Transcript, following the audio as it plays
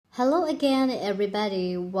Hello again,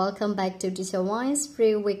 everybody. Welcome back to Teacher Wine's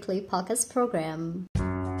free weekly podcast program.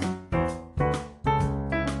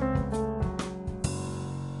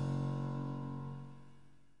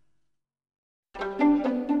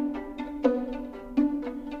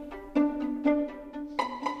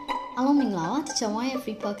 Hello, Mingla. Teacher Wine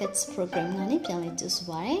free pockets program ကနေပြန်လည်ကြိုဆို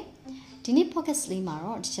ပါရစေ။ဒီနေ့ podcast လေးမှာ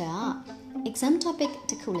တော့ teacher က exam topic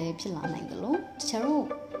တစ်ခုလေးဖြစ်လာနိုင်တယ်လို့ teacher တို့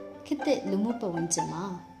ခေတ်သစ်လူမှုပတ်ဝန်းကျင်မှာ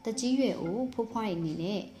တကြီးရွယ်ကိုဖိုးဖွားရနေ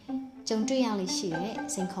နဲ့ကြုံတွေ့ရလိမ့်ရှိတဲ့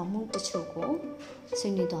စိန်ခေါ်မှုတချို့ကို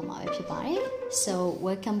ဆွေးနွေးသွားမှာပဲဖြစ်ပါတယ် So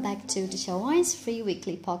welcome back to Teacher Wine's free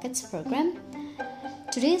weekly pockets program.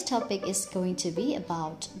 Today's topic is going to be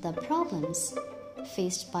about the problems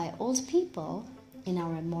faced by old people in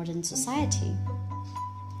our modern society.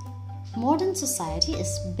 Modern society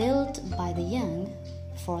is built by the young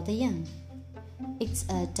for the young. It's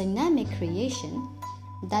a dynamic creation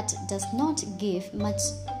that does not give much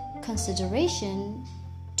consideration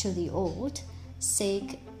to the old, sick,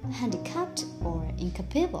 handicapped, or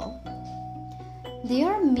incapable. They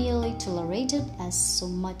are merely tolerated as so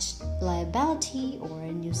much liability or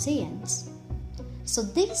nuisance. So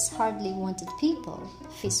these hardly wanted people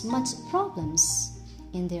face much problems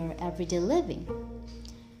in their everyday living.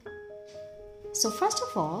 So first of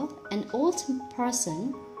all, an old person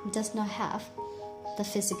does not have the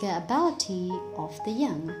physical ability of the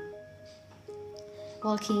young.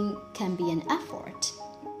 Walking can be an effort.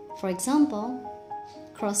 For example,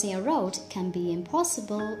 crossing a road can be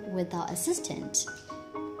impossible without assistance.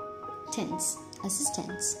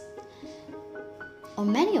 On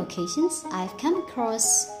many occasions, I've come across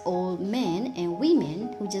old men and women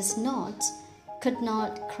who could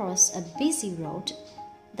not cross a busy road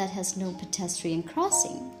that has no pedestrian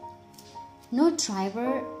crossing. No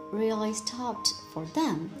driver really stopped for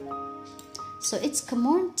them. So it's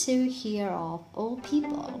common to hear of old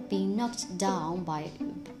people being knocked down by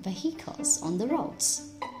vehicles on the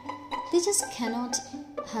roads. They just cannot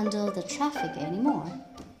handle the traffic anymore.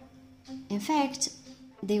 In fact,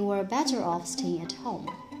 they were better off staying at home.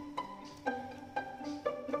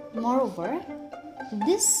 Moreover,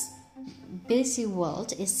 this busy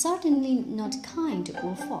world is certainly not kind to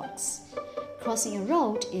old folks. Crossing a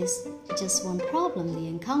road is just one problem they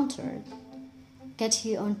encounter.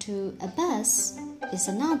 Getting onto a bus is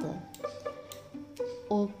another.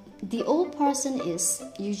 The old person is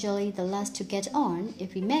usually the last to get on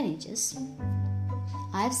if he manages.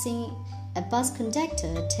 I've seen a bus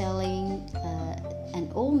conductor telling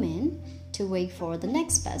an old man to wait for the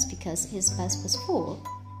next bus because his bus was full.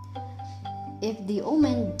 If the old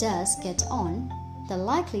man does get on, the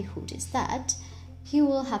likelihood is that he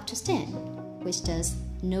will have to stand, which does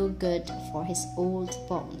no good for his old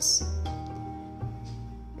bones.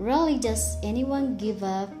 Rarely does anyone give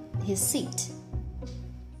up his seat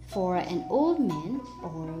for an old man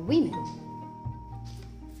or woman.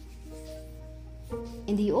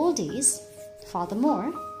 In the old days,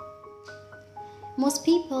 furthermore, most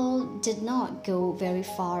people did not go very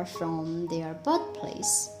far from their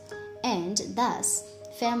birthplace, and thus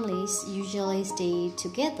families usually stay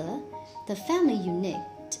together. The family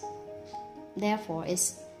unit, therefore,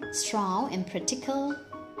 is strong and practical.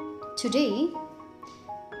 Today,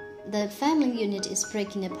 the family unit is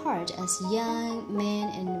breaking apart as young men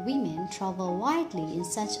and women travel widely in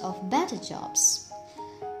search of better jobs.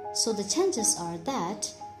 So the chances are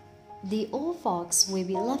that the old folks will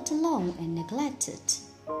be left alone and neglected.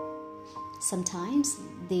 Sometimes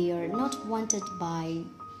they are not wanted by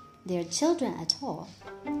their children at all.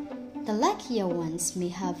 The luckier ones may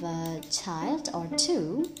have a child or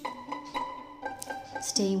two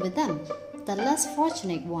staying with them. The less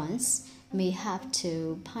fortunate ones may have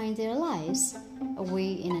to pine their lives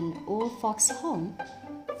away in an old folks' home,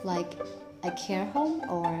 like a care home,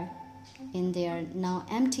 or in their now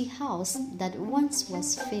empty house that once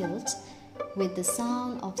was filled with the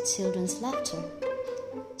sound of children's laughter.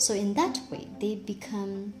 So in that way, they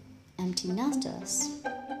become empty nesters.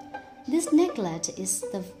 This neglect is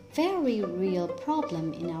the very real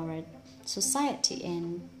problem in our society,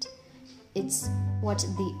 and it's what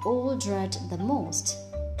the old dread the most,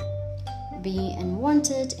 being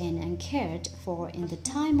unwanted and uncared for in the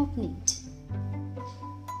time of need.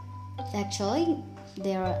 Actually,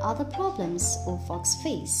 there are other problems old folks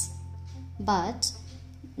face, but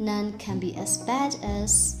none can be as bad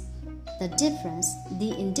as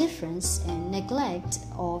the indifference and neglect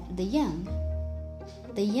of the young.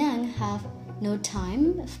 The young have no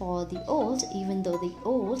time for the old, even though the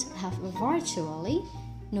old have virtually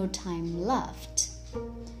no time left.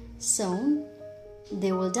 Soon,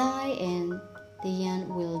 they will die and the young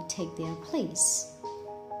will take their place.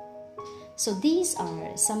 So these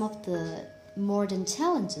are some of the modern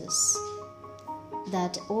challenges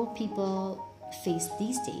that all people face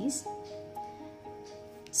these days.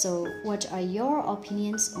 So what are your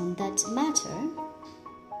opinions on that matter?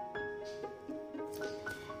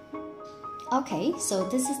 Okay, so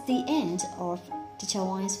this is the end of Teacher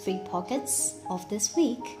Wang's Free Pockets of this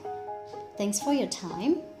week. Thanks for your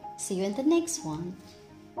time. See you in the next one.